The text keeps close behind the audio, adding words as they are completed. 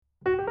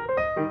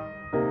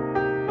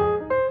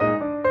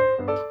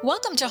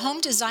Welcome to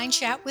Home Design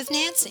Chat with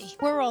Nancy.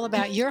 We're all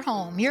about your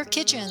home, your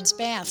kitchens,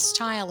 baths,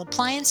 tile,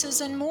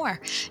 appliances, and more.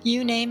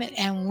 You name it,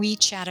 and we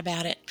chat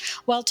about it.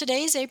 Well,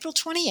 today's April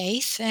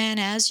 28th, and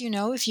as you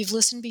know, if you've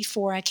listened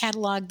before, I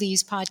catalog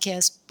these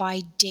podcasts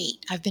by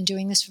date. I've been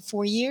doing this for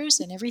 4 years,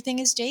 and everything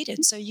is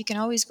dated, so you can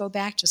always go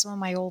back to some of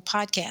my old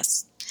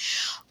podcasts.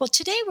 Well,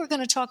 today we're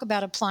going to talk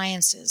about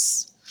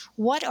appliances.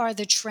 What are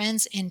the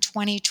trends in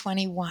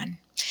 2021?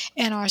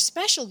 And our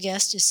special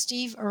guest is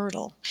Steve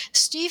Ertel.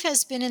 Steve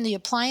has been in the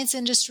appliance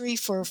industry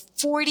for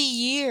 40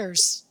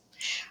 years.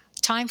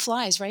 Time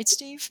flies, right,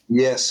 Steve?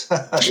 Yes,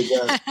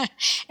 it does.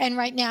 And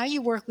right now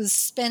you work with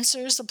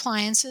Spencer's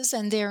Appliances,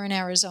 and they're in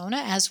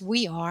Arizona, as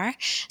we are.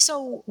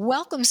 So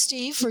welcome,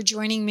 Steve, for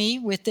joining me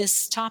with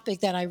this topic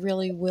that I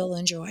really will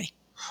enjoy.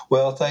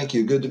 Well, thank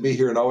you. Good to be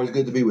here and always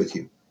good to be with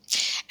you.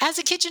 As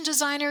a kitchen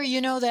designer,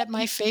 you know that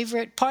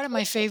part of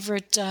my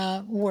favorite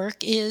work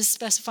is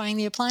specifying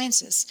the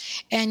appliances,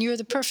 and you're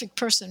the perfect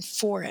person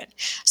for it.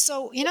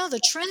 So,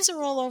 the trends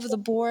are all over the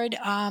board.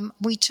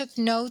 We took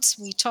notes.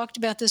 We talked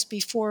about this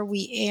before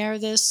we air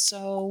this,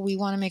 so we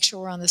want to make sure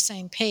we're on the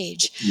same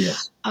page.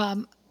 Yes.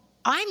 I'm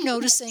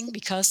noticing,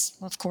 because,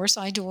 of course,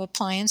 I do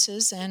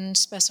appliances and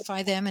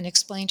specify them and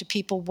explain to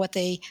people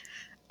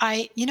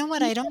I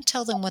don't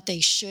tell them what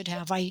they should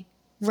have. I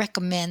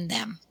recommend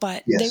them,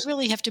 but they Yes.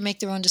 really have to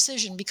make their own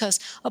decision, because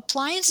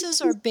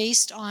appliances are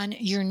based on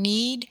your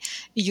need,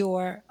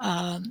 your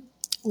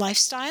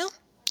lifestyle,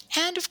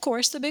 and of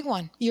course the big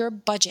one, your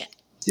budget.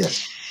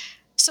 Yes.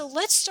 So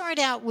let's start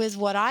out with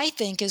what I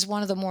think is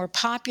one of the more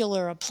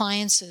popular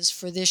appliances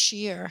for this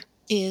year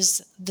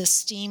is the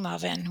steam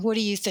oven. What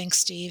do you think,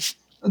 Steve?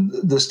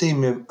 The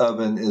steam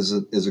oven is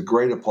a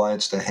great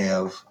appliance to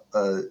have.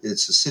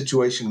 It's a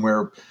situation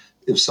where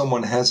if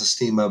someone has a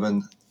steam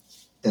oven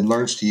and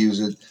learns to use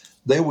it,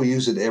 they will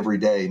use it every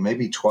day,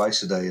 maybe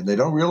twice a day, and they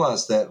don't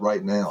realize that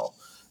right now.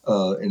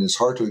 And it's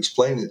hard to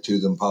explain it to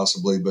them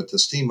possibly, but the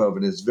steam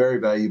oven is very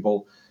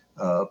valuable,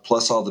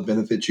 plus all the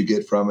benefits you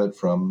get from it,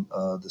 from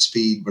the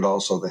speed, but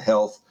also the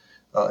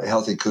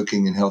healthy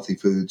cooking and healthy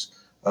foods.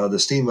 The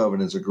steam oven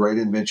is a great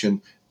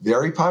invention,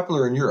 very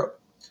popular in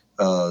Europe.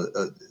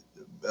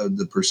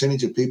 The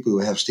percentage of people who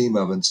have steam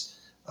ovens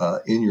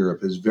in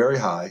Europe is very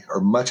high,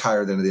 or much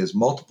higher than it is,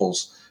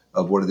 multiples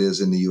of what it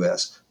is in the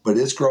U.S. But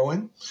it's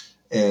growing,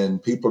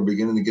 and people are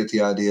beginning to get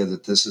the idea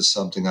that this is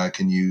something I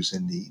can use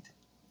and need.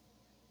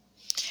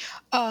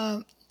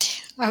 I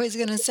was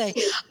going to say,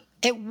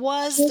 it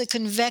was the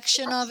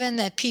convection oven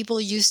that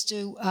people used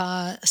to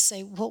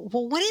say, well,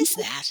 what is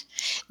that?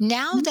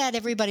 Now that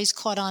everybody's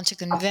caught on to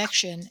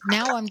convection,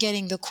 now I'm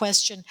getting the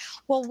question,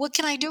 well, what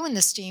can I do in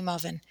the steam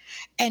oven?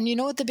 And you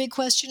know what the big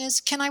question is?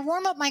 Can I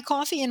warm up my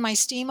coffee in my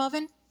steam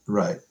oven?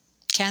 Right.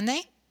 Can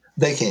they?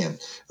 They can.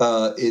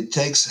 It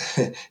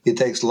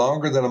takes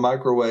longer than a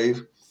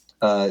microwave.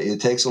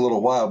 It takes a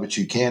little while, but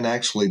you can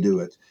actually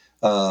do it.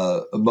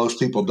 Most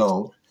people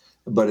don't,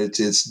 but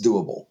it's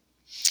doable.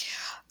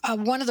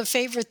 One of the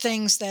favorite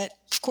things that,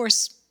 of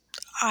course,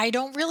 I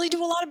don't really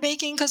do a lot of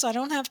baking because I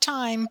don't have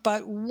time,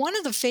 but one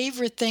of the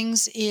favorite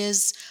things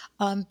is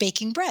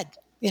baking bread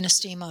in a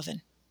steam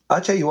oven. I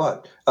tell you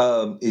what,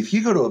 if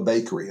you go to a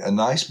bakery, a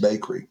nice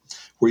bakery,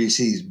 where you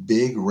see these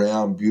big,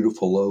 round,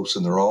 beautiful loaves,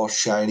 and they're all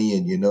shiny,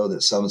 and you know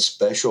that some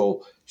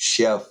special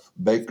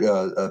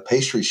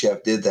pastry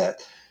chef did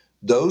that,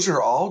 those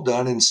are all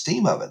done in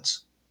steam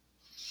ovens.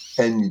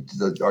 And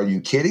are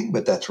you kidding?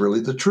 But that's really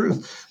the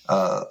truth.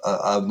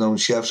 I've known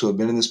chefs who have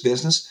been in this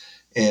business,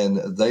 and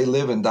they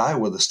live and die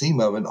with a steam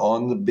oven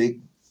on the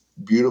big,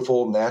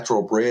 beautiful,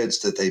 natural breads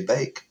that they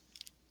bake.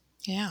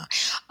 Yeah.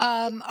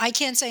 I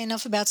can't say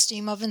enough about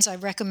steam ovens. I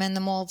recommend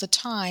them all the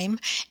time.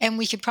 And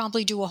we could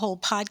probably do a whole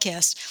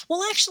podcast.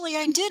 Well, actually,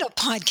 I did a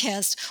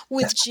podcast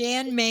with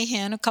Jan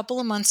Mahan a couple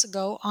of months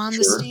ago on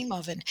the steam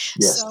oven.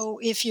 Yes. So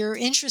if you're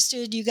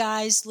interested, you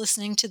guys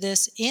listening to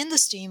this, in the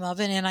steam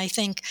oven, and I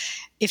think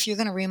if you're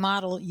going to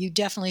remodel, you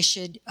definitely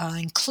should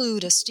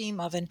include a steam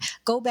oven.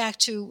 Go back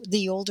to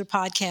the older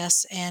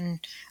podcasts and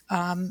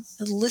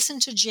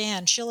listen to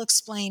Jan. She'll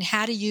explain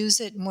how to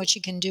use it and what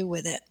you can do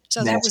with it.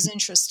 So that was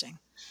interesting.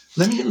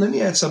 Let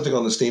me add something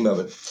on the steam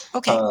oven.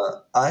 Okay.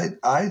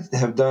 I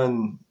have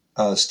done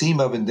steam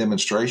oven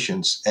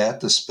demonstrations at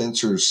the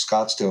Spencer's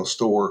Scottsdale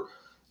store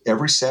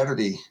every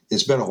Saturday.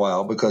 It's been a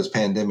while because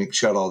pandemic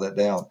shut all that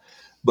down.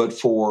 But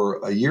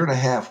for a year and a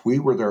half, we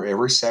were there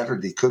every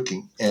Saturday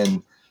cooking,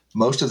 and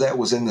most of that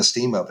was in the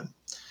steam oven.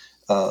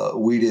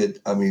 We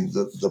did,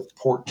 the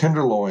pork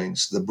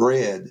tenderloins, the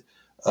bread,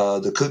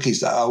 the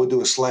cookies. I would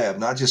do a slab,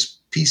 not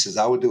just pieces.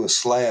 I would do a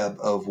slab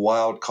of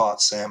wild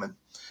caught salmon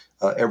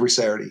every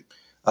Saturday.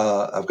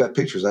 I've got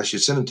pictures. I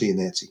should send them to you,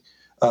 Nancy.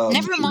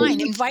 Never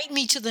mind. Invite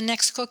me to the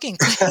next cooking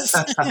class.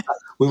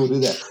 We will do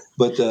that.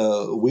 But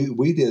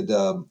we did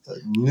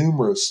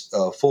numerous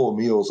full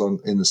meals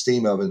in the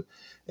steam oven,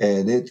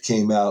 and it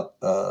came out.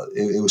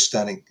 It was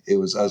stunning. I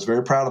was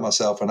very proud of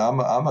myself, and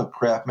I'm a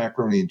Kraft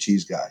macaroni and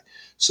cheese guy.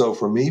 So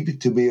for me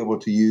to be able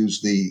to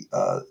use the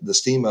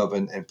steam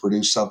oven and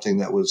produce something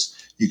that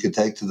you could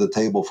take to the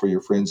table for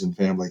your friends and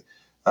family,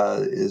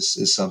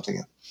 is something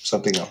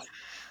else.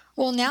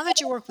 Well, now that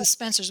you work with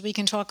Spencer's, we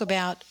can talk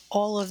about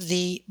all of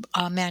the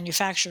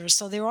manufacturers.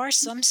 So there are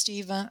some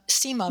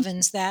steam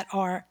ovens that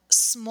are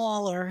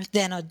smaller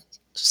than a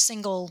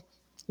single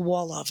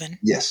wall oven.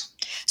 Yes,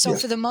 So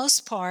yes. for the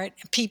most part,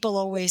 people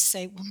always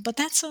say, "Well, but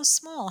that's so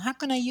small. How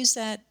can I use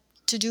that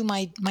to do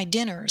my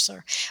dinners?"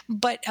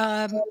 But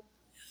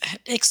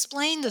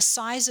explain the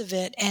size of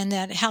it and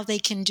that how they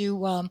can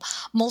do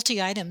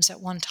multi items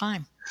at one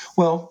time.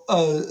 Well,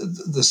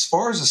 as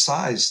far as the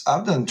size,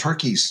 I've done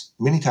turkeys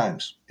many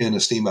times in a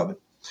steam oven.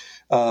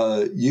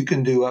 You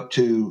can do up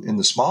to, in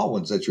the small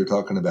ones that you're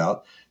talking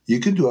about, you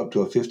can do up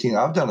to a 15.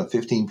 I've done a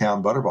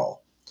 15-pound butterball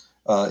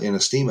in a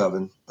steam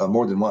oven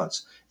more than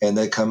once, and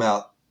they come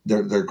out.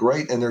 They're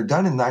great, and they're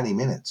done in 90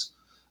 minutes,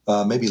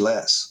 maybe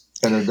less,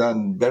 and they're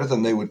done better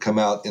than they would come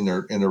out in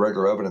their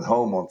regular oven at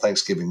home on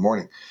Thanksgiving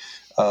morning.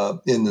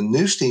 In the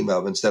new steam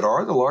ovens that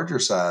are the larger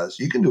size,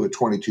 you can do a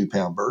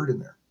 22-pound bird in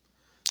there.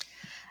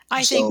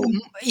 I think,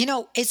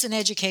 So it's an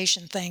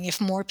education thing. If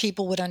more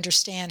people would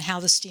understand how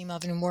the steam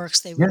oven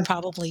works, they would yeah,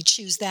 probably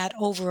choose that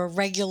over a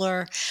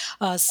regular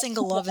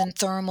single oven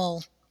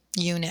thermal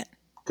unit.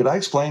 could I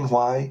explain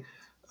why?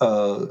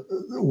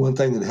 One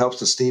thing that helps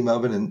the steam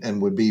oven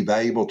and would be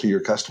valuable to your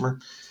customer.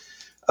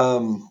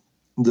 Um,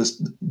 this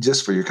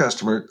just for your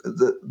customer,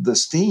 the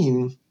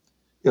steam.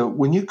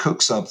 When you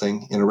cook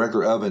something in a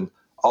regular oven,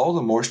 all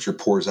the moisture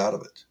pours out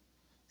of it,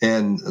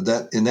 and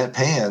that in that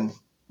pan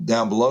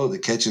down below that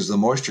catches the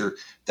moisture,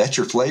 that's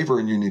your flavor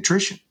and your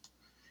nutrition.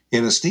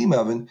 In a steam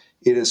oven,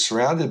 it is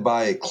surrounded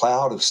by a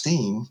cloud of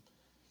steam,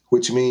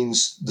 which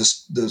means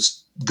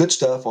this good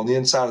stuff on the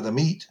inside of the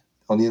meat,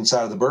 on the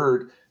inside of the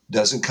bird,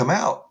 doesn't come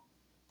out.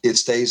 It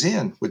stays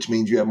in, which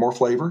means you have more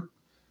flavor,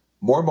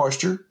 more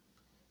moisture,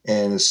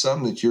 and it's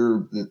something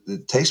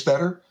that tastes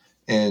better,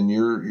 and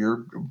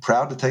you're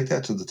proud to take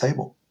that to the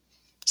table.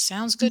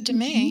 Sounds good to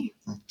me.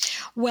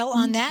 Well,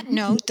 on that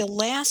note, the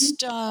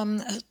last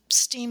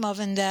steam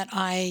oven that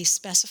I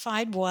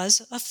specified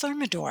was a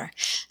Thermador.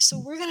 So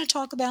we're going to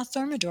talk about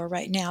Thermador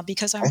right now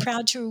because I'm Okay,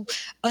 proud to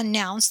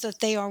announce that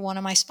they are one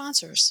of my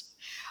sponsors.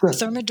 good.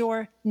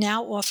 Thermador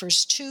now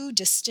offers two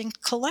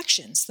distinct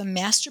collections, the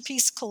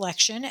Masterpiece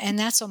Collection, and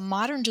that's a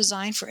modern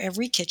design for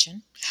every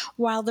kitchen,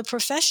 while the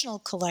Professional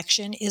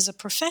Collection is a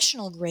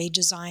professional grade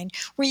design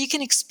where you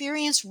can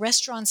experience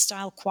restaurant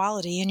style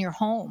quality in your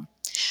home.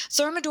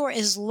 Thermador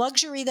is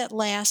luxury that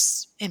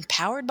lasts,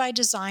 empowered by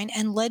design,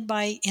 and led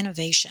by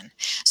innovation.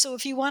 So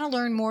if you want to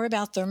learn more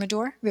about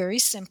Thermador, very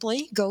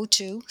simply go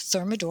to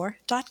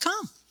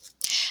thermador.com.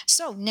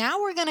 So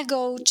now we're going to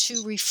go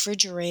to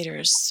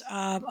refrigerators.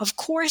 Of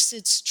course,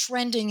 it's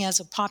trending as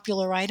a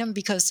popular item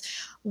because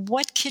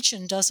what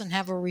kitchen doesn't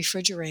have a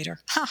refrigerator?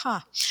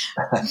 Haha.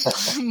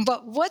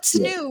 But what's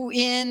Yeah. new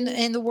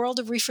in the world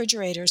of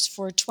refrigerators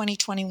for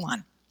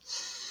 2021?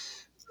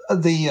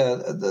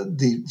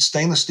 The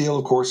stainless steel,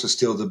 of course, is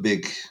still the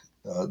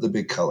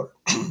big color.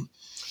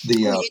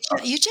 the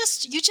Oh, you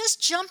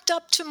just jumped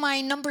up to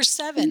my number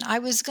 7. I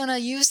was gonna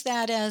use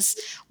that as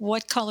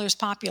what color's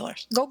popular.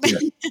 Go back.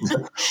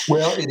 Yeah.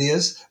 Well, it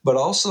is, but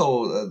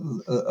also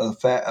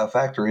a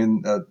factor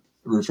in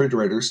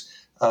refrigerators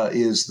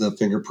is the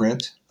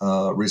fingerprint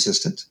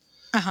resistant.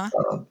 Uh-huh.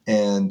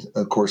 And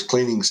of course,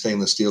 cleaning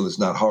stainless steel is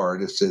not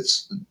hard. It's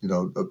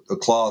a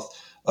cloth,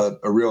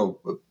 a real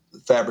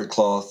fabric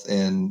cloth,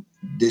 and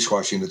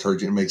dishwashing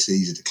detergent makes it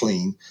easy to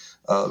clean.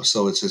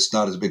 So it's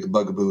not as big a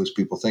bugaboo as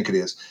people think it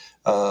is.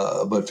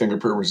 But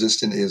fingerprint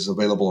resistant is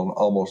available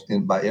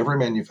on by every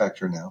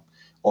manufacturer now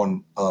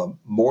on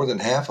more than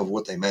half of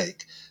what they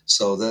make.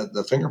 So that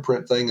the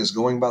fingerprint thing is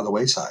going by the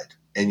wayside,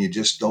 and you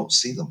just don't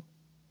see them.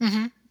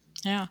 Hmm.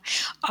 Yeah.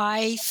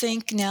 I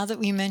think now that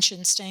we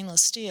mentioned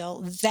stainless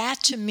steel,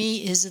 that to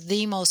me is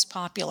the most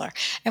popular.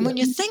 And Yeah. when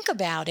you think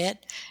about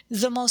it,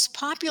 the most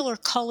popular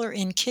color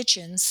in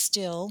kitchens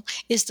still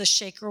is the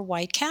Shaker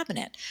white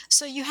cabinet.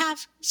 So you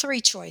have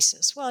three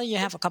choices. Well, you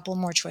have a couple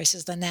more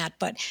choices than that,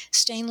 but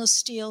stainless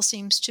steel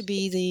seems to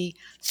be the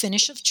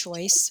finish of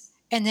choice.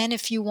 And then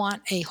if you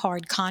want a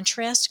hard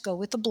contrast, go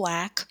with the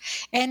black.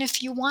 And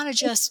if you want to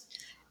just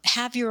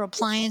have your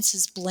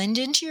appliances blend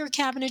into your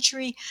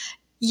cabinetry,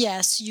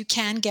 yes, you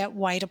can get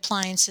white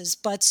appliances,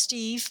 but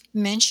Steve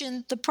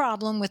mentioned the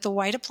problem with the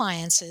white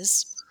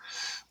appliances.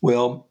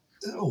 Well,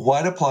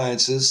 white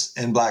appliances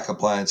and black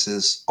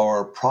appliances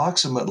are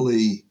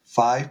approximately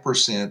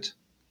 5%,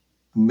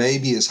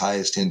 maybe as high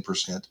as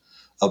 10%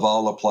 of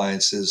all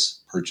appliances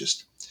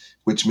purchased,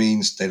 which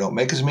means they don't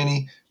make as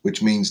many,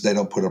 which means they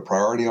don't put a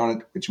priority on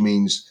it, which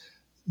means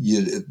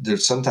they're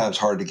sometimes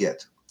hard to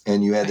get.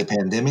 And you add the Right.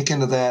 pandemic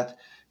into that,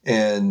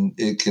 and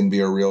it can be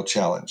a real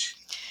challenge.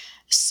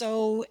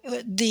 So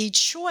the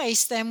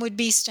choice then would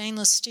be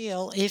stainless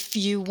steel if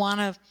you want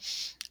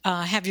to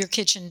have your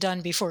kitchen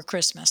done before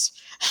Christmas.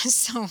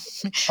 So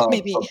Uh,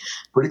 maybe, uh,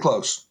 Pretty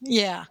close.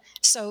 yeah.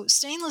 So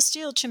stainless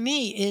steel to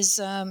me is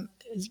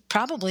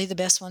probably the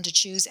best one to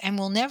choose and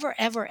will never,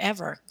 ever,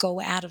 ever go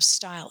out of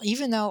style.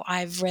 Even though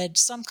I've read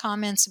some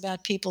comments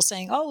about people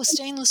saying, oh,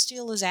 stainless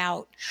steel is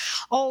out.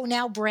 Oh,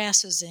 now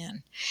brass is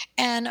in.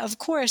 And of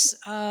course,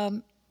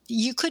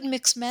 you could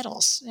mix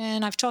metals.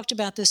 And I've talked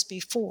about this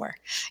before.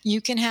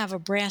 You can have a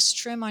brass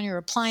trim on your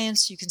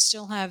appliance. You can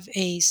still have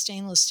a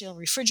stainless steel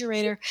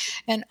refrigerator.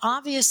 And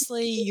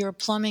obviously, your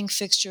plumbing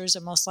fixtures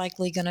are most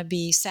likely going to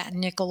be satin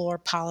nickel or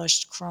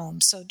polished chrome.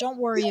 So don't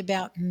worry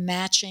about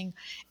matching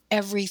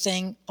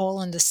everything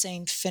all in the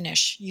same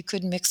finish. You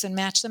could mix and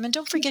match them. And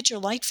don't forget your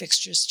light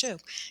fixtures too.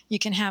 You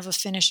can have a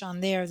finish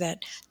on there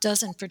that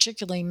doesn't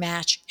particularly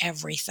match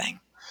everything.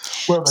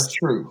 Well, that's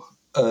true.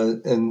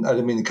 And I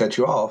didn't mean to cut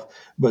you off,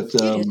 but You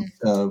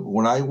didn't.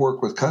 when I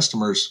work with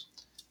customers,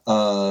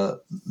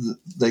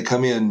 they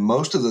come in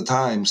most of the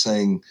time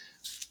saying,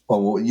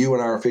 well, what you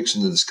and I are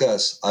fixing to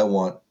discuss, I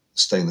want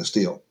stainless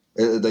steel.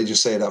 They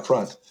just say it up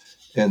front,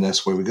 and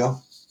that's where we go.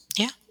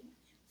 Yeah,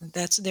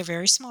 they're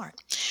very smart.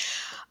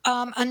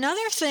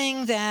 Another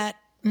thing that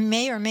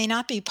may or may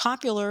not be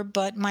popular,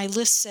 but my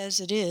list says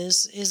it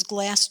is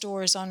glass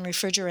doors on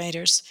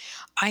refrigerators.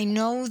 I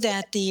know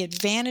that the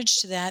advantage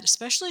to that,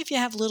 especially if you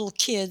have little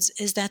kids,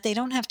 is that they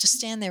don't have to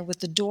stand there with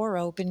the door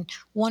open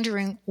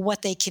wondering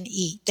what they can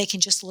eat. They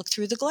can just look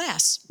through the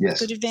glass. Yes.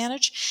 Good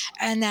advantage.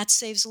 And that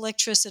saves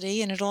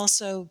electricity, and it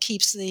also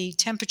keeps the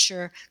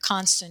temperature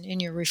constant in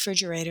your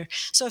refrigerator.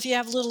 So if you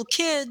have little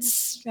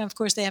kids, of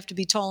course, they have to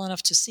be tall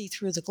enough to see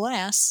through the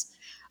glass.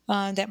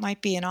 That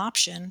might be an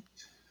option,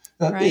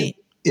 Uh, it, right?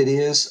 it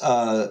is.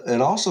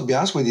 And also, to be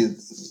honest with you,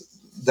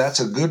 that's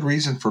a good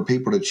reason for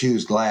people to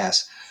choose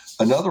glass.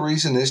 Another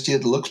reason is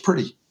it looks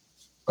pretty.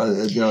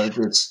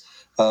 It's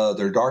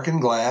they're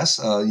darkened glass.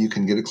 You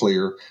can get it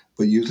clear,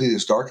 but usually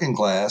it's darkened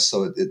glass,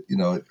 so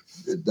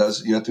it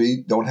does.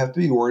 You don't have to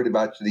be worried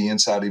about the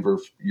inside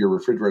of your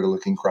refrigerator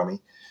looking crummy.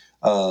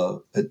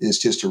 It's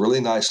just a really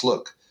nice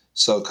look.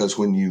 So, because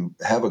when you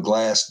have a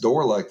glass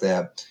door like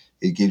that,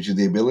 it gives you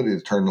the ability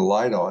to turn the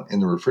light on in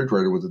the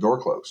refrigerator with the door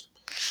closed,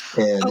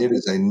 and Oh, it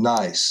is a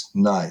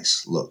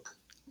nice look.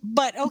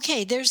 but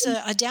okay, there's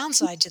a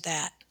downside to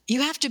that.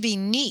 You have to be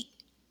neat.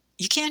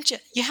 You can't.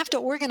 You have to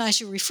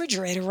organize your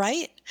refrigerator,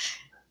 right?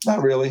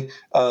 Not really,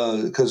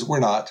 because we're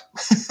not.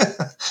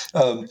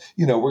 We're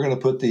going to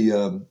put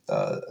the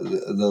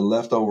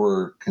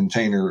leftover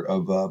container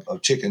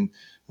of chicken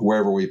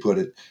wherever we put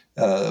it.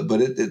 But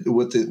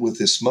with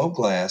the smoke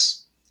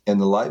glass and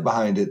the light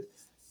behind it,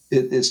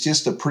 it's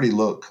just a pretty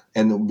look.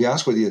 And to be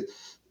honest with you,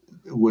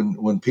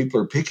 when people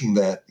are picking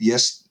that,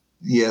 yes,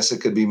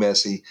 it could be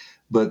messy,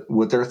 but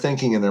what they're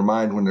thinking in their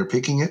mind when they're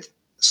picking it,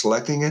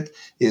 selecting it,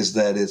 is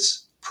that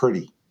it's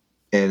pretty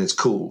and it's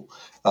cool,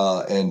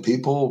 and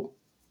people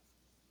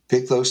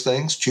pick those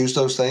things, choose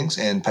those things,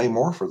 and pay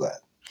more for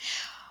that.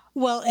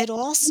 Well, it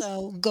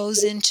also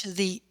goes into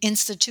the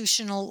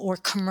institutional or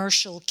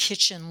commercial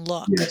kitchen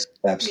look. Yes,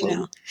 You know,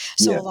 absolutely.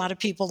 so Yeah, a lot of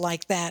people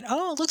like that.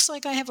 Oh, it looks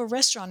like I have a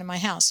restaurant in my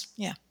house.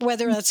 Yeah,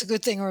 whether that's a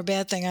good thing or a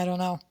bad thing, I don't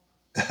know.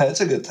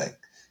 that's a good thing.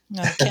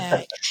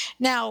 Okay.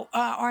 Now,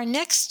 our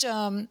next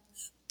um,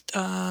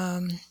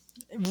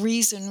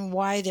 reason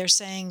why they're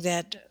saying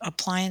that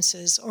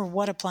appliances or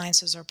what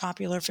appliances are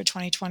popular for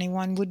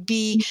 2021 would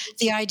be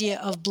the idea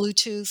of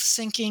Bluetooth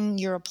syncing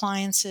your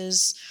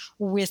appliances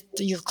with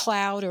your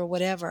cloud or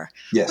whatever.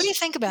 What do you Yes.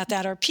 think about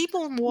that? Are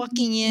people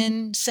walking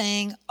in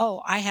saying,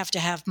 oh, I have to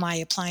have my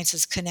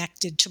appliances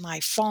connected to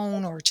my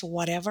phone or to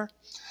whatever?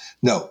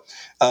 No,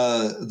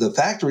 the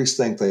factories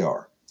think they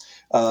are.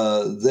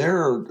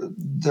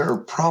 They're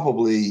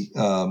probably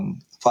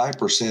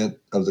 5%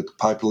 of the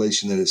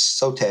population that is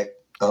so tech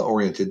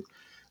oriented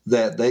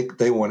that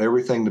they want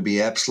everything to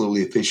be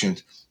absolutely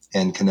efficient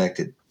and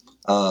connected.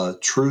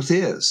 Truth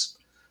is,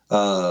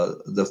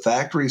 the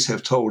factories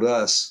have told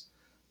us,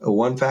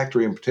 one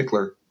factory in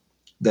particular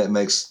that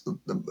makes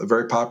a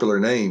very popular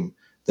name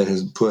that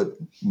has put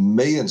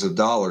millions of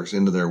dollars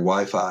into their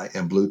Wi-Fi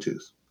and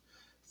Bluetooth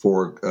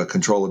for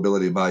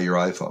controllability by your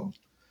iPhone.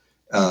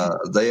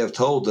 Mhm. They have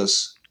told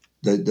us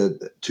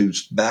that to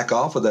back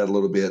off of that a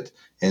little bit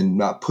and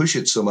not push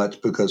it so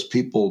much because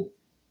people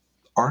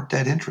aren't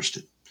that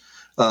interested.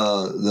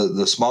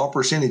 The small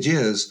percentage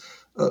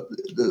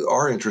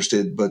are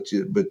interested, but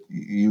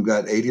you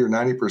got 80 or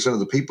 90% of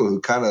the people who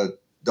kind of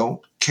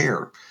don't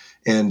care.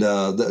 And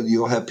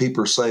you'll have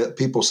people say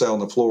on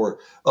the floor,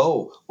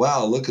 "Oh,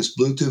 wow, look, it's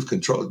Bluetooth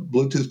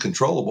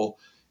controllable,"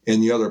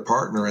 and the other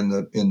partner in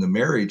the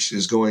marriage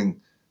is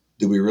going,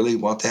 "Do we really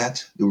want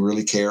that? Do we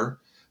really care?"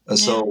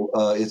 Yeah.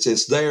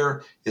 It's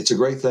there. It's a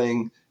great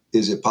thing.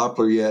 Is it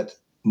popular yet?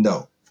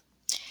 No.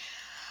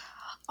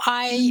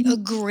 I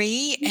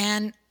agree.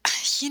 And,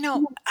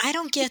 I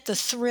don't get the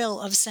thrill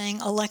of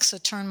saying, Alexa,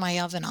 turn my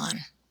oven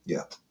on.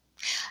 Yeah.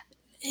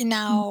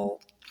 Now,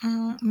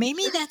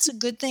 maybe that's a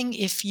good thing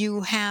if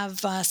you have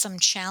some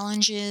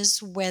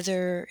challenges,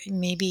 whether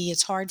maybe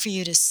it's hard for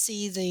you to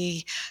see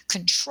the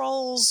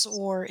controls,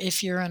 or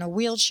if you're in a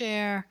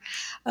wheelchair,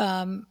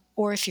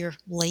 or if you're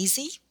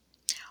lazy,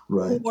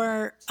 Right.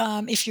 Or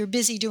if you're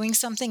busy doing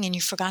something and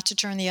you forgot to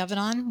turn the oven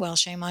on, well,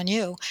 shame on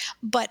you.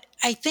 But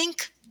I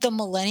think the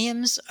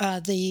millenniums,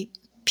 the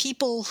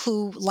people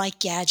who like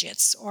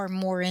gadgets are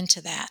more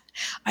into that.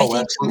 I Oh,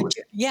 think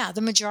absolutely.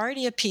 the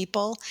majority of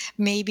people,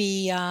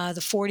 maybe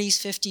the 40s,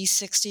 50s,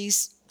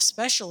 60s,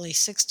 especially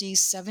 60s,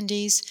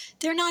 70s,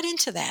 they're not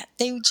into that.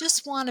 They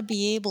just want to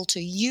be able to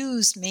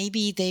use,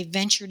 maybe they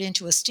ventured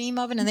into a steam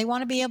oven and they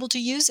want to be able to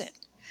use it.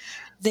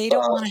 They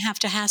don't Uh, wanna have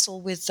to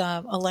hassle with,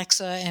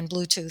 Alexa and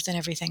Bluetooth and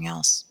everything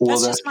else. well,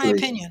 That's that's just my great.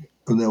 opinion.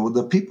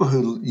 The people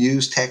who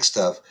use tech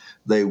stuff,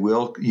 they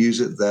will use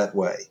it that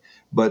way.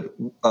 But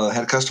I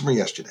had a customer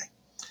yesterday,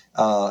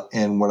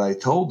 and when I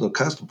told the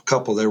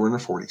couple, they were in their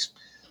 40s,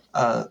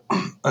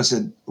 I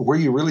said, "Where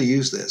you really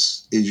use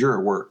this is you're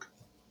at work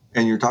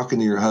and you're talking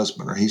to your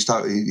husband, or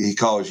he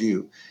calls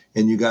you,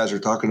 and you guys are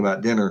talking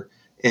about dinner,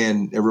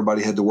 and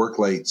everybody had to work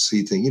late. So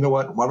you think, you know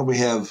what? Why don't we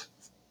have,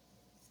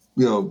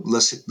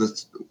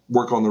 let's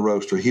work on the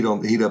roast or heat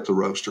up the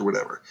roast or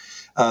whatever.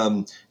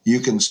 You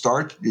can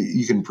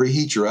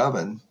preheat your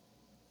oven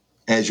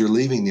as you're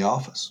leaving the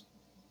office,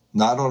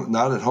 not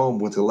at home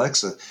with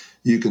Alexa.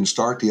 You can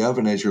start the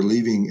oven as you're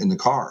leaving in the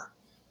car,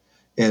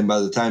 and by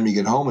the time you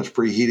get home, it's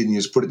preheated, and you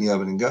just put it in the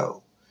oven and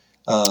go.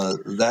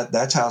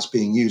 That's how it's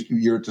being used.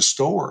 You're at the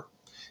store,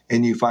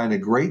 and you find a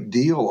great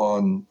deal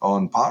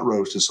on pot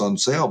roast that's on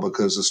sale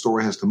because the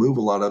store has to move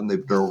a lot of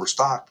them. They're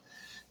overstocked.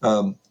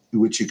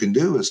 What you can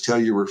do is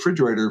tell your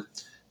refrigerator,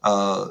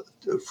 uh,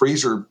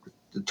 freezer,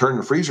 turn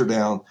the freezer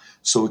down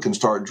so it can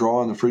start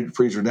drawing the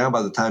freezer down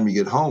by the time you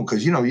get home.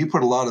 Because you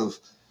put a lot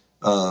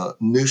of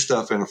new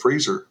stuff in a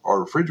freezer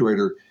or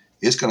refrigerator,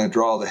 it's going to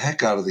draw the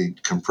heck out of the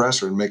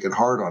compressor and make it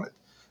hard on it,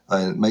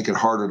 and make it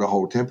harder to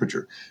hold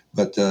temperature.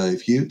 But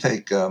if you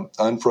take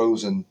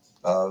unfrozen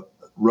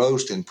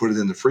roast and put it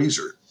in the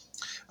freezer,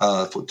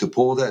 to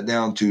pull that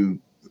down to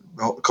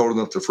cold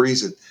enough to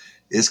freeze it,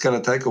 it's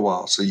going to take a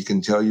while. So you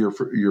can tell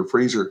your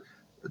freezer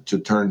to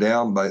turn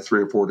down by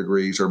 3 or 4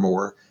 degrees or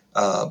more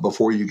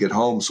before you get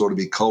home, so it'll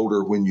be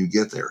colder when you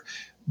get there.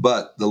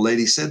 But the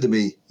lady said to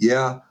me,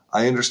 "Yeah,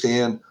 I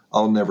understand.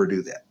 I'll never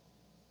do that."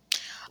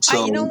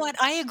 You know So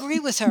what? I agree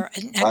with her.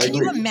 Now, I can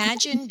you agree.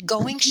 imagine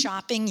going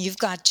shopping? You've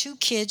got 2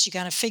 kids, you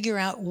gotta figure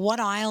out what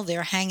aisle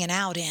they're hanging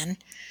out in.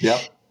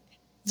 Yep.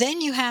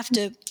 Then you have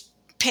to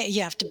pay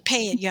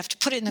it, you have to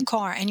put it in the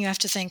car, and you have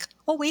to think,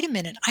 "Oh, wait a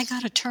minute, I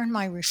gotta turn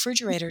my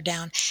refrigerator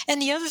down." And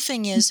the other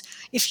thing is,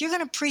 if you're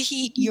gonna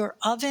preheat your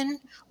oven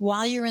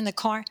while you're in the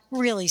car,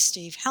 really,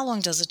 Steve, how long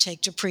does it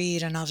take to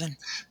preheat an oven?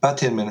 About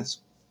 10 minutes.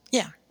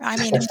 Yeah, I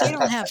mean, if they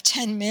don't have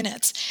 10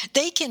 minutes,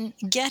 they can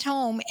get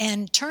home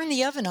and turn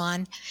the oven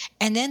on,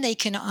 and then they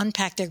can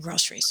unpack their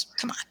groceries.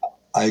 Come on.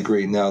 I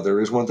agree. Now,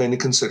 there is one thing to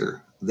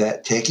consider.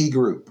 That techie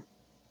group,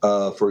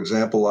 for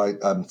example,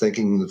 I'm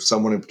thinking of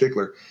someone in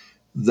particular,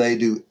 they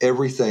do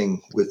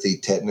everything with the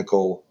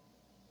technical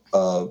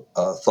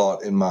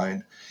thought in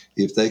mind.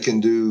 If they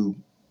can do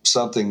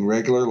something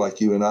regular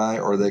like you and I,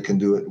 or they can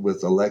do it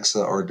with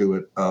Alexa or do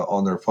it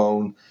on their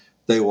phone,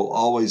 they will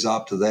always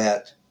opt to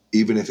that,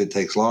 even if it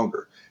takes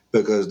longer,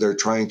 because they're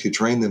trying to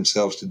train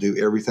themselves to do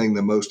everything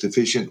the most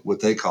efficient,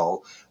 what they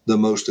call the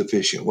most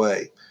efficient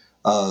way.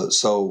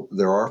 So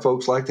there are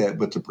folks like that,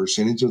 but the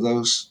percentage of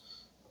those,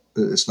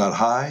 it's not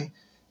high.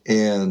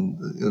 And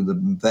the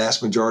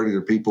vast majority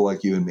are people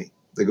like you and me.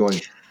 They're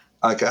going,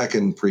 I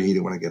can preheat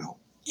it when I get home.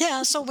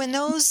 Yeah, so when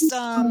those,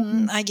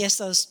 I guess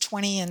those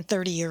 20 and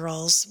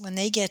 30-year-olds, when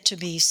they get to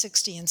be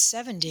 60 and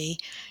 70,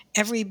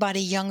 everybody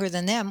younger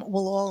than them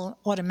will all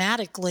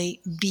automatically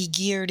be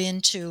geared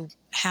into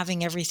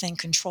having everything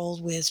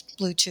controlled with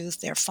Bluetooth,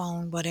 their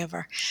phone,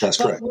 whatever. That's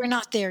But correct. we're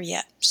not there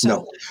yet. So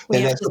No, we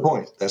and have that's to. the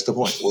point. That's the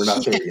point. We're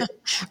not there Yeah, yet.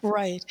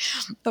 right.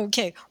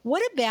 Okay.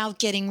 What about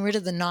getting rid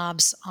of the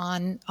knobs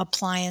on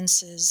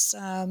appliances?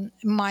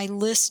 My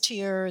list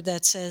here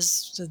that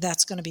says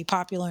that's going to be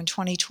popular in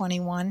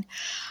 2021.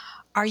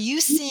 Are you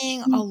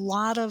seeing a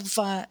lot of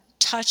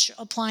touch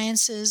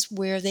appliances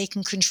where they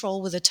can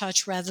control with a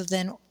touch rather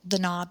than the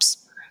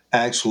knobs?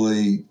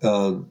 Actually,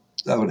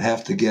 I would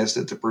have to guess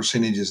that the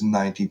percentage is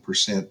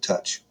 90%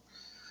 touch.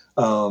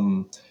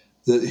 Um,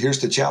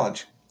 Here's the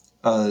challenge.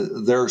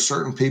 There are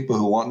certain people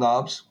who want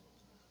knobs.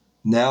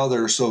 Now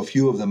there are so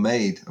few of them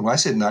made. When I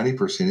said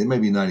 90%, it may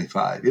be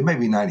 95. It may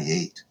be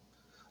 98.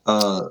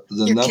 The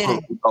You're number.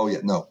 kidding. Oh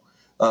yeah, no.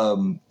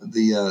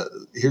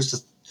 Here's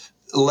the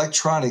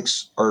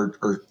electronics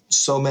are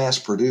so mass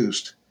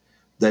produced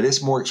that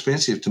it's more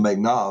expensive to make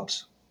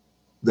knobs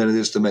than it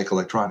is to make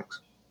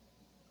electronics.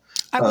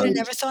 I would Uh, have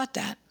never thought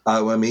that.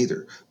 I'm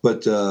either.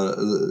 But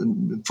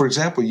for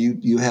example,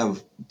 you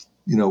have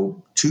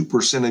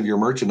 2% of your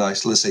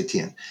merchandise. Let's say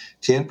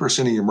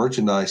 10% of your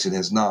merchandise that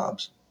has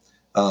knobs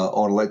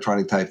on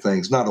electronic type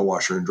things, not a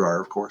washer and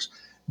dryer, of course,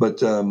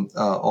 but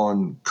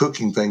on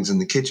cooking things in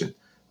the kitchen.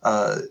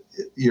 Uh,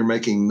 you're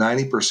making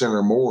 90%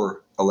 or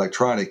more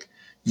electronic.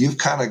 You've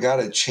kind of got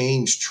to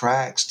change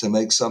tracks to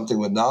make something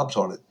with knobs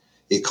on it.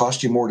 It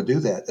costs you more to do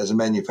that as a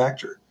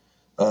manufacturer.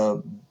 Uh,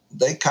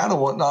 they kind of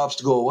want knobs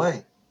to go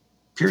away,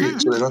 period. Hmm.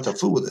 So they don't have to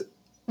fool with it.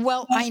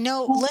 Well, I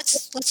know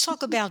let's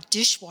talk about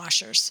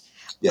dishwashers.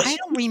 I Yes.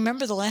 don't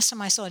remember the last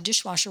time I saw a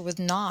dishwasher with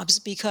knobs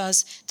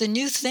because the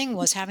new thing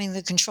was having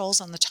the controls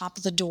on the top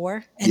of the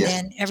door and Yes.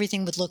 then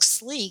everything would look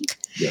sleek.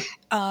 Yeah.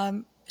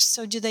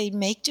 So do they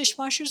make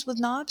dishwashers with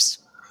knobs?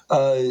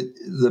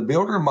 The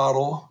builder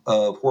model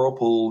of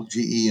Whirlpool,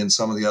 GE, and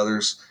some of the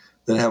others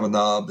that have a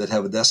knob that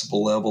have a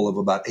decibel level of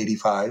about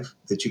 85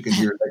 that you can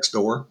hear next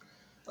door.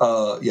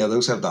 Yeah,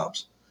 those have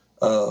knobs.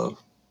 Uh,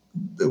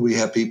 we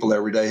have people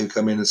every day who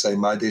come in and say,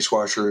 my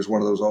dishwasher is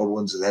one of those old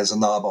ones that has a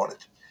knob on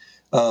it.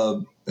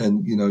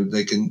 And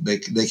they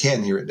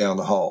can hear it down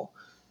the hall,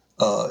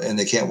 and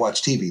they can't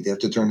watch TV. They have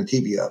to turn the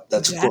TV up.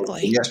 That's a quote from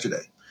Exactly.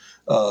 yesterday.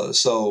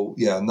 So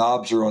yeah,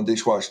 knobs are on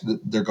dishwasher.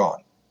 They're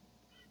gone.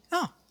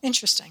 Oh,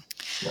 interesting.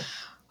 Yeah.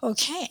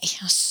 Okay,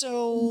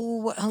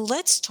 so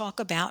let's talk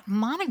about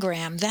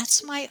Monogram.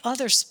 That's my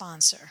other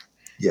sponsor.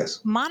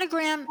 Yes.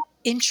 Monogram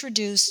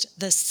introduced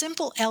the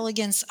simple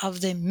elegance of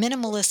the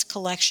minimalist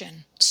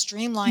collection,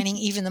 streamlining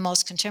even the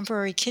most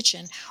contemporary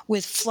kitchen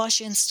with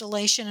flush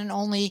installation and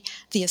only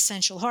the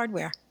essential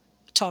hardware.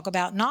 Talk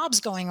about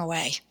knobs going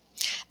away.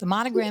 The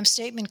Monogram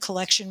Statement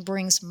Collection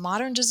brings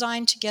modern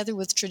design together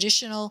with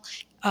traditional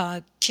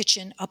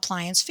kitchen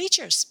appliance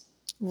features.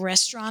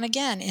 Restaurant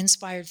again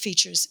inspired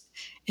features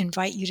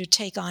invite you to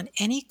take on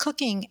any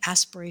cooking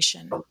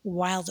aspiration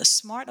while the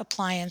smart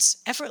appliance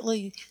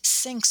effortlessly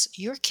syncs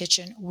your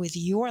kitchen with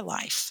your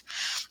life.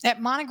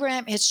 At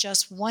Monogram, it's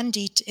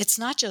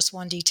not just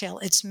one detail,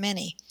 it's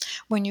many.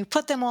 When you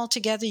put them all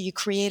together, you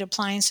create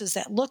appliances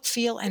that look,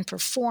 feel, and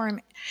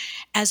perform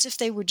as if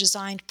they were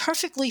designed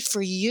perfectly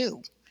for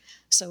you.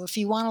 So if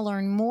you want to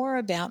learn more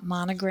about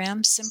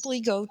Monogram, simply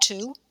go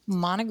to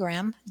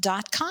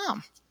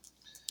monogram.com.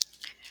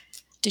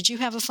 Did you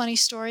have a funny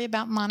story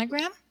about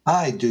Monogram?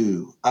 I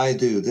do. I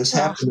do. This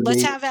Well, happened to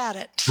let's me. have at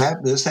it.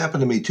 This happened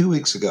to me 2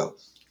 weeks ago.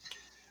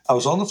 I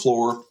was on the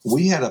floor.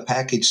 We had a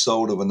package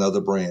sold of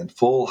another brand,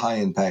 full high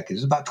end package.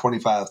 It's about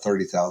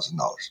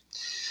 $25,000-$30,000.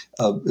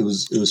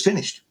 It was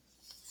finished,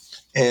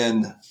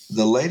 and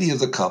the lady of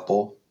the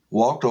couple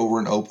walked over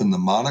and opened the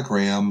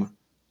Monogram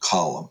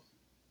column,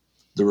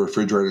 the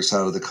refrigerator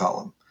side of the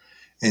column,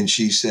 and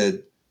she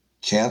said,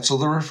 "Cancel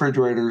the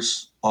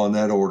refrigerators on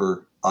that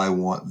order. I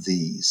want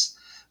these."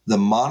 The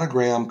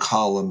Monogram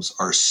columns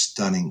are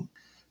stunning.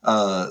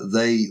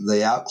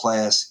 They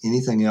outclass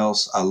anything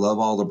else. I love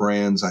all the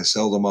brands. I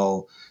sell them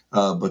all,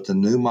 but the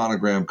new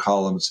Monogram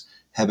columns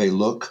have a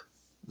look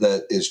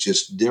that is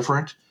just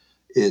different.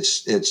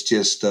 It's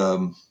just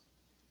it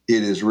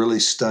is really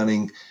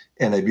stunning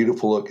and a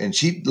beautiful look. And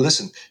she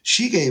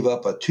gave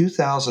up a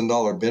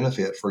 $2,000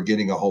 benefit for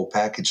getting a whole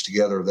package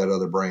together of that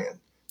other brand.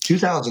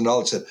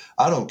 $2,000. Said,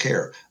 I don't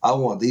care. I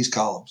want these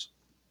columns.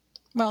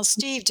 Well,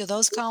 Steve, do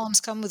those columns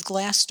come with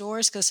glass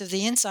doors? Because if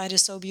the inside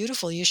is so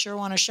beautiful, you sure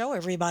want to show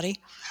everybody.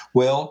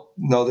 Well,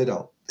 no, they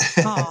don't.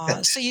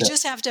 So you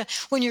just have to,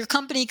 when your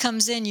company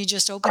comes in, you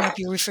just open up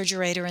your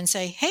refrigerator and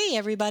say, hey,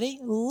 everybody,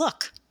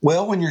 look.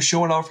 Well, when you're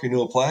showing off your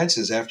new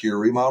appliances after your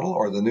remodel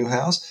or the new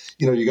house,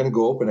 you're going to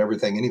go open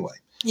everything anyway.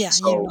 Yeah,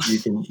 So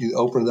you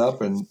open it up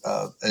and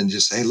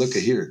just say, hey, look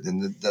at here.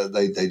 And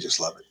they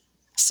just love it.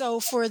 So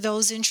for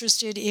those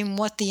interested in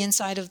what the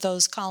inside of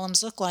those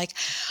columns look like,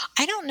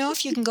 I don't know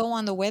if you can go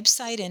on the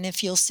website and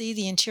if you'll see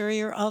the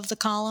interior of the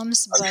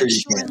columns, I'm sure but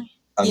you can.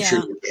 I'm sure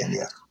you can,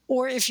 yeah.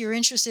 Or if you're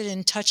interested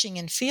in touching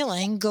and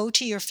feeling, go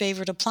to your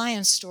favorite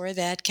appliance store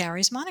that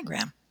carries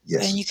Monogram.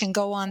 Yes. And you can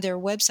go on their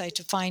website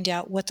to find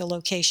out what the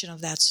location of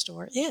that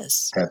store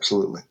is.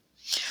 Absolutely.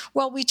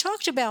 Well, we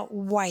talked about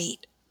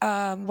white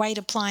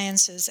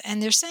appliances,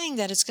 and they're saying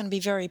that it's going to be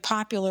very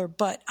popular.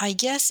 But I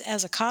guess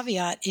as a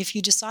caveat, if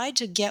you decide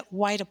to get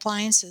white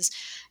appliances,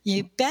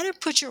 you better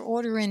put your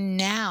order in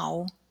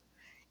now,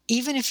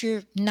 even if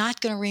you're not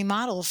going to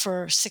remodel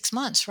for 6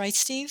 months, right,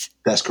 Steve?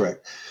 That's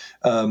correct.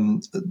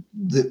 During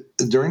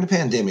the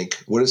pandemic,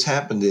 what has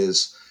happened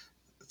is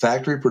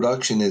factory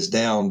production is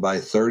down by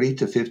 30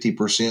 to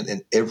 50%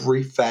 in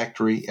every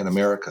factory in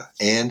America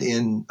and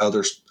in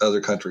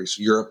other countries,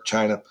 Europe,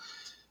 China.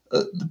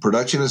 The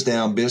production is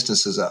down,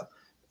 business is up.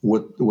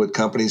 What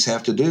companies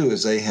have to do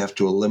is they have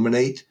to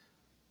eliminate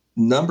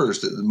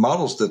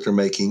models that they're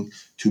making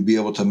to be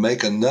able to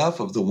make enough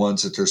of the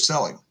ones that they're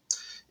selling.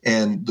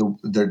 And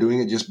they're doing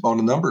it just on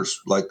the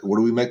numbers. Like, what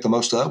do we make the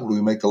most of? What do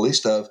we make the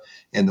least of?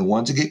 And the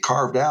ones that get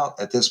carved out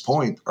at this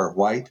point are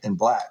white and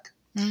black.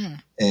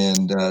 Mm.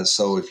 And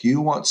so if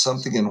you want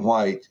something in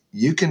white,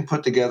 you can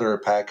put together a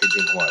package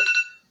in white.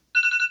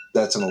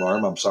 That's an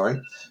alarm. I'm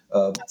sorry.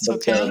 That's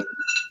okay.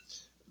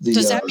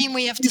 Does that mean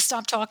we have to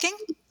stop talking?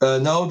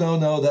 No.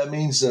 That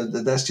means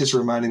that's just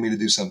reminding me to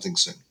do something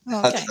soon.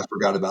 Okay. I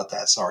forgot about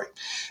that. Sorry.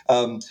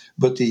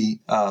 But the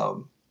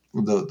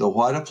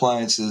white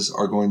appliances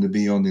are going to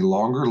be on the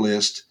longer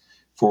list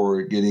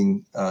for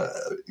getting a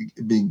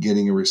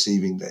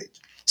receiving date.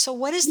 So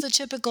what is the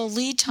typical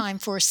lead time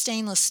for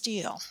stainless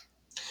steel?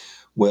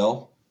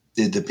 Well,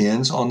 it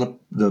depends on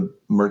the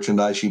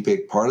merchandise you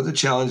pick. Part of the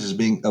challenge is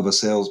being a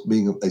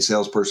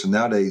salesperson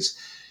nowadays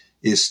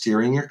is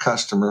steering your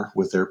customer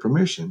with their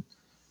permission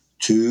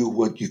to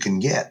what you can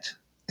get.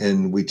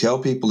 And we tell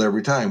people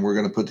every time we're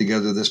going to put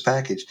together this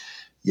package.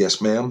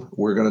 Yes, ma'am,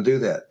 we're going to do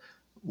that.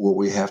 Well,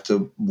 we have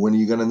to, when are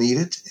you going to need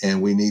it?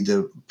 And we need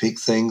to pick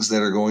things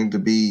that are going to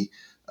be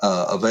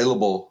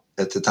available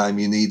at the time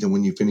you need and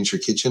when you finish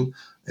your kitchen.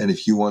 And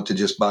if you want to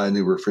just buy a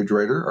new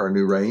refrigerator or a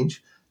new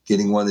range,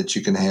 getting one that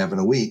you can have in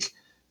a week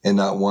and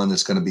not one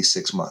that's going to be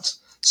 6 months.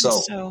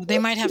 So they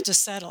might have to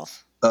settle.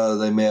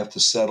 They may have to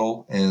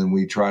settle, and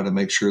we try to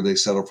make sure they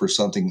settle for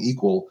something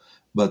equal,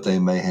 but they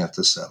may have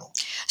to settle.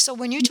 So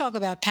when you talk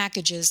about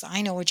packages,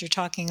 I know what you're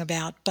talking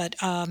about, but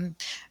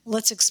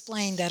let's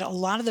explain that a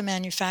lot of the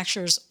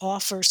manufacturers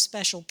offer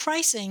special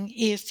pricing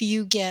if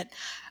you get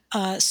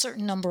a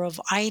certain number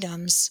of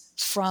items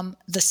from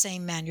the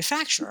same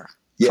manufacturer,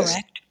 Yes,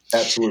 correct?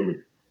 absolutely.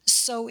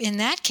 So in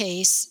that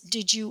case,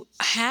 did you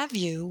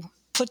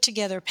put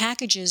together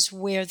packages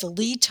where the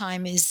lead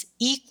time is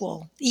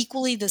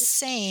equally the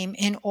same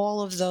in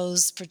all of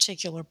those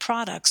particular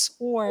products?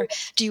 Or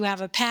do you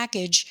have a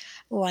package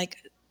like,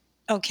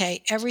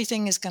 okay,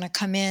 everything is going to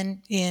come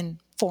in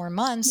 4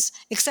 months,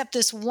 except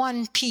this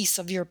one piece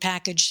of your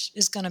package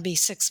is going to be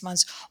 6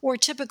 months? Or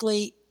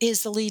typically,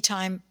 is the lead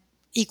time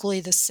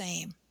equally the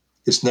same?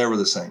 It's never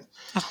the same.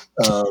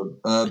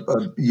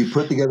 You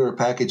put together a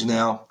package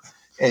now,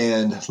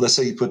 and let's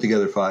say you put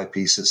together 5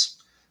 pieces.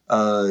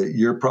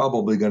 You're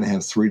probably going to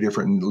have 3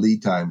 different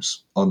lead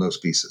times on those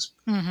pieces.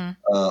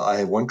 Mm-hmm. I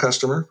have one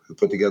customer who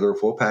put together a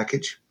full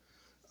package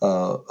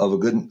of a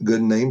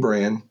good name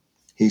brand.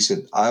 He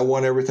said, I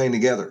want everything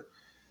together.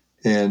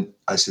 And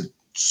I said,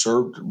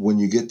 sir, when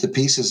you get the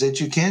pieces that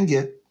you can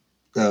get,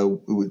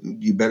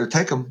 you better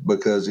take them,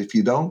 because if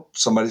you don't,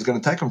 somebody's going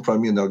to take them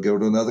from you and they'll go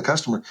to another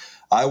customer.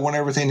 I want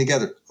everything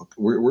together.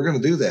 We're going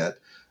to do that,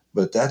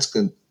 but that's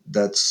going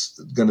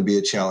to be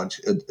a challenge.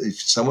 If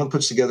someone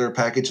puts together a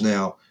package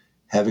now,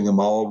 having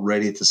them all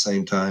ready at the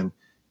same time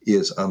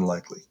is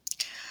unlikely.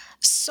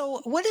 So,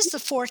 what is the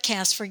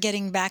forecast for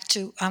getting back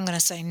to, I'm going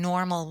to say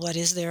normal, but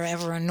is there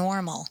ever a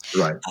normal?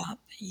 Right.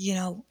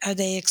 Are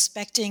they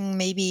expecting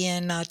maybe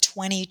in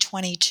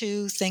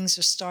 2022 things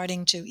are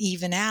starting to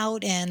even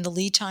out and the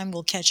lead time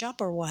will catch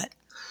up, or what?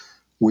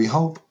 We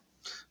hope.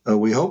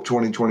 We hope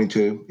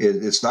 2022.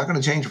 It's not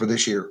going to change for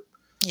this year.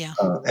 Yeah.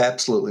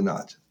 Absolutely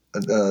not.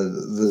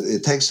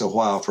 It takes a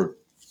while for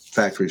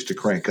factories to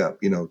crank up.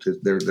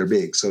 They're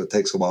big, so it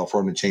takes a while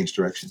for them to change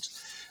directions.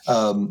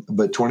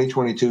 But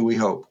 2022, we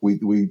hope.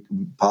 We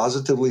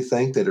positively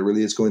think that it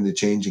really is going to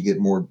change and get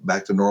more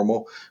back to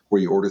normal,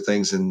 where you order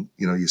things and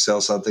you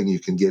sell something, you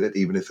can get it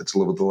even if it's a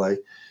little delay.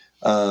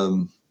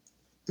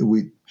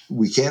 We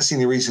can't see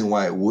any reason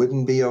why it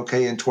wouldn't be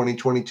okay in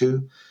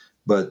 2022,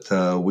 but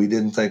we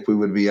didn't think we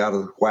would be out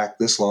of whack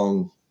this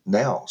long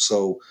now.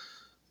 So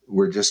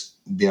we're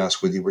just, to be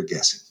honest with you, we're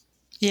guessing.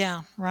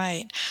 Yeah,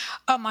 right.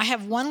 I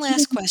have one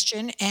last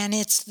question, and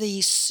it's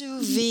the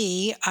sous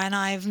vide. And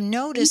I've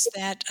noticed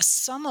that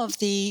some of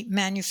the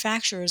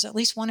manufacturers, at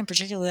least one in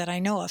particular that I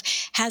know of,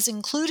 has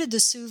included the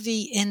sous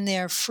vide in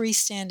their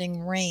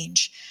freestanding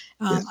range.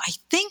 Yes. I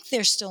think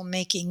they're still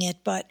making it,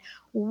 but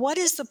what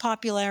is the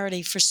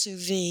popularity for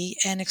sous vide?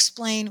 And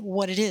explain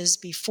what it is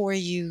before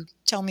you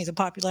tell me the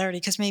popularity,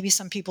 because maybe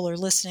some people are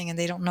listening and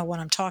they don't know what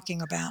I'm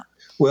talking about.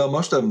 Well,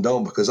 most of them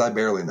don't, because I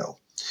barely know.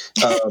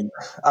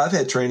 I've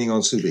had training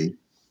on sous vide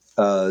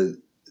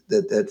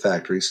at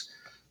factories.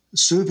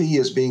 Sous vide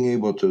is being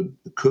able to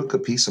cook a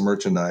piece of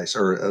merchandise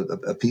or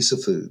a piece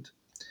of food,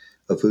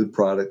 a food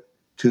product,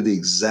 to the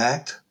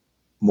exact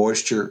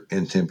moisture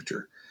and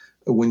temperature.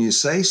 When you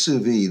say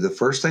sous vide, the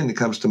first thing that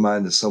comes to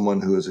mind to someone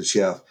who is a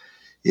chef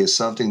is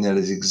something that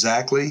is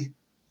exactly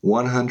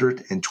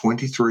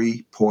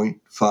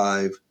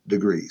 123.5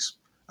 degrees.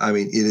 I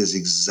mean, it is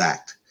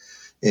exact.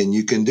 And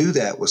you can do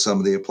that with some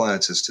of the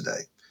appliances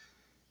today.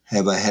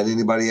 Have I had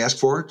anybody ask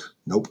for it?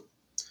 Nope.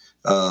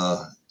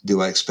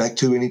 Do I expect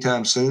to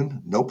anytime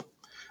soon? Nope.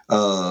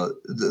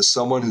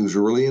 Someone who's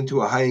really into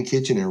a high-end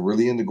kitchen and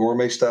really into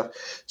gourmet stuff,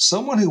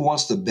 someone who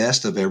wants the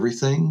best of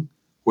everything,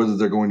 whether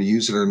they're going to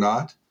use it or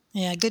not.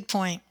 Yeah, good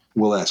point.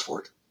 Will ask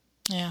for it.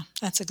 Yeah,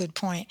 that's a good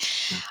point.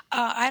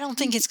 I don't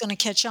think it's going to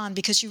catch on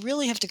because you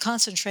really have to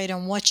concentrate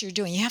on what you're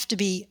doing. You have to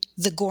be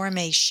the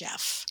gourmet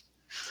chef.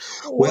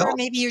 Or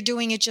maybe you're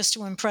doing it just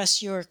to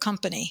impress your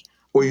company.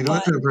 Well, you don't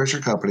have to impress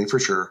your company for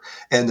sure.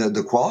 And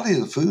the quality of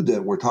the food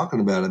that we're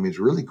talking about, I mean, it's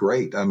really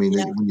great. I mean,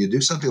 when you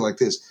do something like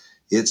this,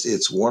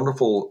 it's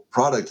wonderful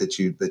product that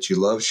you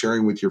love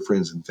sharing with your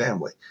friends and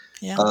family.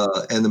 Yeah.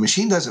 And the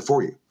machine does it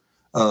for you.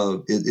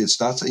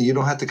 It's not, you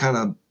don't have to kind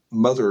of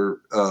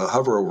hover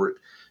over it.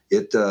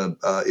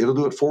 It'll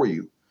do it for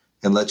you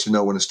and let you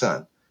know when it's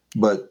done.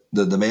 But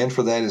the demand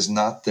for that is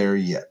not there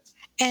yet.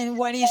 And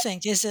what do you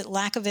think? Is it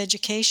lack of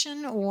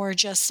education or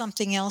just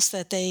something else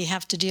that they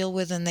have to deal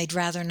with and they'd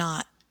rather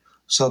not?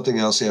 Something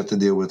else you have to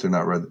deal with or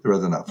not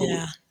rather not.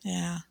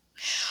 Yeah.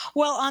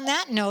 Well, on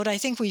that note, I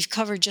think we've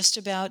covered just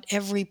about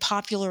every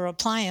popular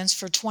appliance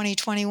for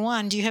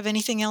 2021. Do you have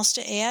anything else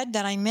to add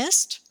that I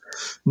missed?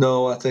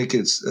 No, I think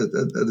this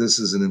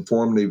is an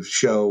informative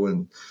show,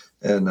 and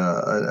and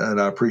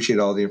I appreciate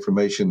all the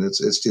information.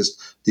 It's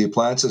just the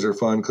appliances are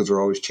fun because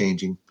they're always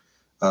changing,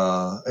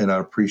 and I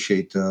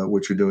appreciate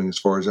what you're doing as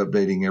far as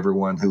updating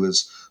everyone who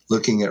is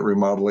looking at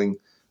remodeling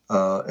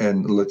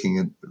and looking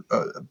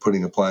at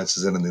putting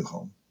appliances in a new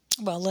home.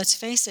 Well, let's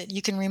face it,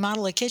 you can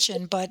remodel a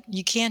kitchen, but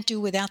you can't do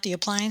without the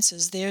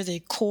appliances. They're the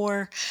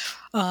core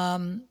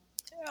um,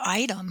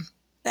 item.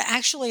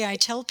 Actually, I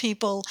tell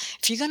people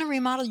if you're going to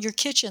remodel your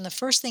kitchen, the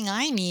first thing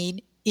I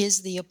need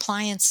is the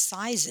appliance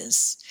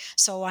sizes.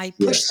 So I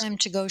push Yes. them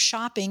to go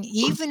shopping,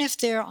 even if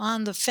they're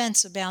on the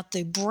fence about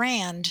the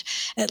brand,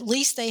 at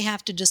least they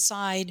have to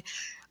decide,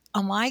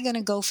 am I going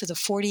to go for the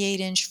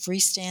 48-inch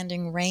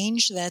freestanding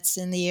range that's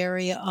in the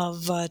area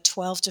of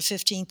 12 to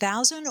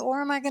 15,000,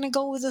 or am I going to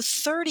go with a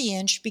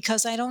 30-inch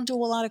because I don't do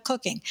a lot of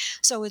cooking?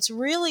 So it's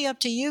really up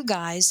to you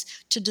guys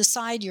to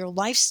decide your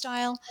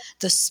lifestyle,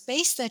 the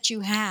space that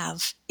you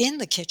have in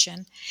the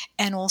kitchen,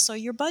 and also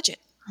your budget,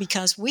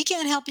 because we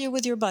can't help you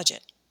with your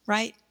budget,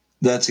 right?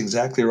 That's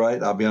exactly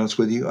right. I'll be honest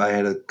with you. I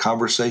had a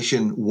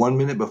conversation 1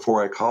 minute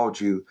before I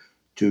called you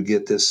to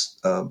get this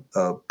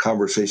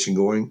conversation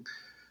going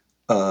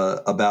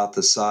about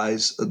the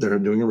size. They're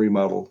doing a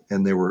remodel,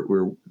 and they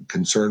were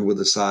concerned with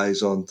the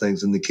size on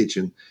things in the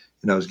kitchen,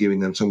 and I was giving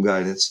them some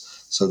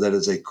guidance. So that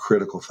is a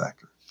critical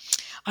factor.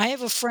 I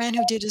have a friend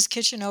who did his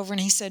kitchen over,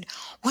 and he said,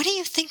 "What do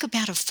you think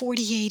about a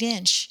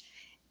 48-inch?"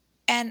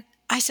 And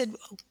I said,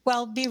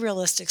 well, be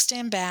realistic.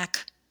 Stand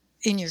back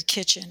in your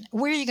kitchen.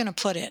 Where are you going to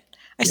put it?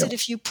 I said, Yep.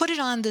 if you put it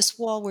on this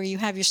wall where you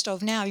have your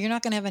stove now, you're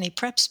not going to have any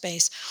prep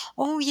space.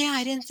 Oh, yeah,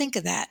 I didn't think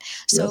of that.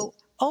 Yep. So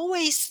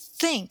always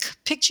think,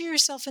 picture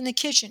yourself in the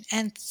kitchen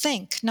and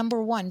think, number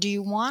one, do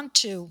you want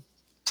to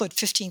put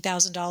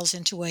 $15,000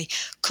 into a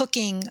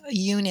cooking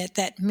unit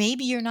that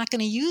maybe you're not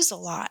going to use a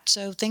lot?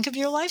 So think of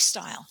your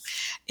lifestyle.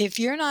 If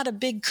you're not a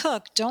big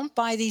cook, don't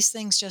buy these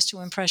things just to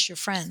impress your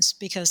friends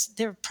because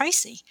they're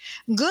pricey.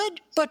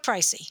 Good, but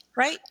pricey,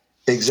 right?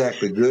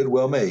 Exactly. Good,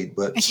 well made,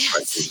 but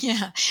Yes,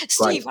 yeah. right.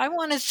 Steve, I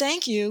want to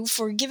thank you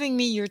for giving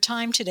me your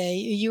time today.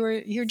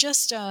 You're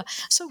just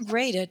so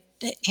great at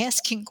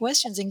asking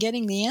questions and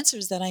getting the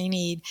answers that I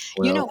need.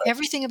 You Well, know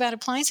everything about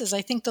appliances.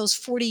 I think those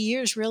 40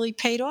 years really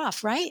paid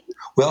off, right?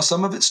 well,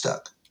 some of it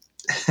stuck.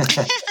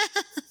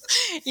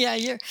 Yeah,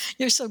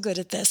 you're so good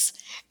at this.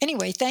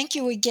 Anyway, thank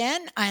you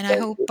again,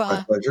 and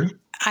My pleasure.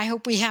 I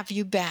hope we have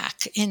you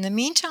back. In the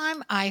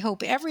meantime, I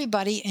hope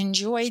everybody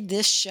enjoyed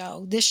this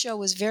show. This show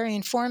was very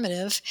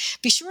informative.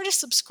 Be sure to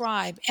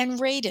subscribe and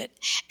rate it.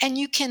 And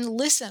you can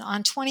listen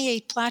on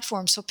 28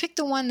 platforms. So pick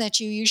the one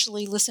that you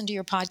usually listen to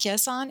your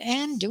podcasts on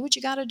and do what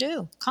you got to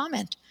do.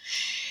 Comment.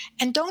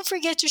 And don't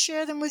forget to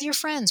share them with your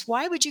friends.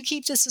 Why would you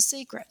keep this a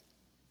secret?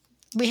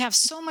 We have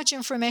so much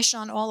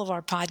information on all of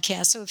our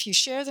podcasts. So if you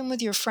share them with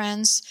your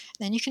friends,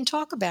 then you can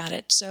talk about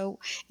it. So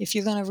if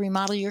you're going to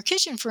remodel your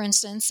kitchen, for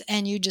instance,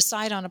 and you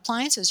decide on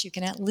appliances, you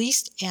can at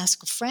least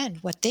ask a friend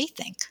what they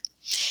think.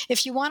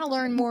 If you want to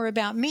learn more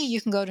about me,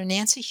 you can go to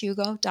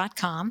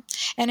nancyhugo.com.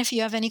 And if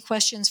you have any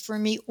questions for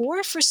me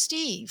or for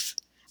Steve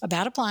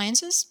about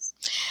appliances,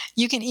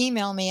 you can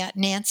email me at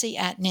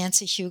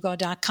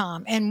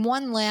nancy@nancyhugo.com. And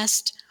one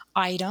last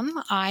item,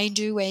 I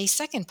do a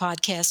second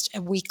podcast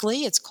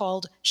weekly. It's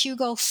called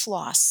Hugo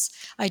Floss.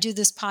 I do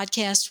this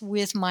podcast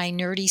with my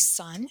nerdy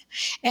son,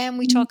 and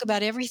we talk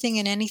about everything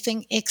and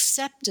anything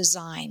except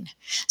design.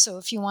 So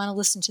if you want to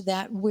listen to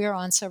that, we're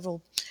on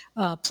several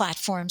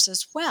platforms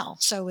as well.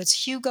 So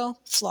it's Hugo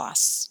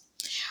Floss.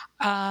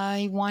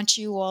 I want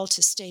you all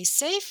to stay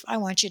safe. I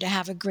want you to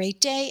have a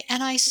great day.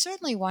 And I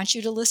certainly want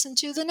you to listen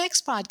to the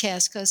next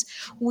podcast because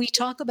we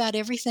talk about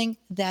everything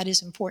that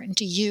is important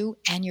to you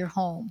and your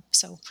home.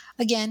 So,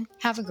 again,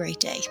 have a great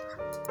day.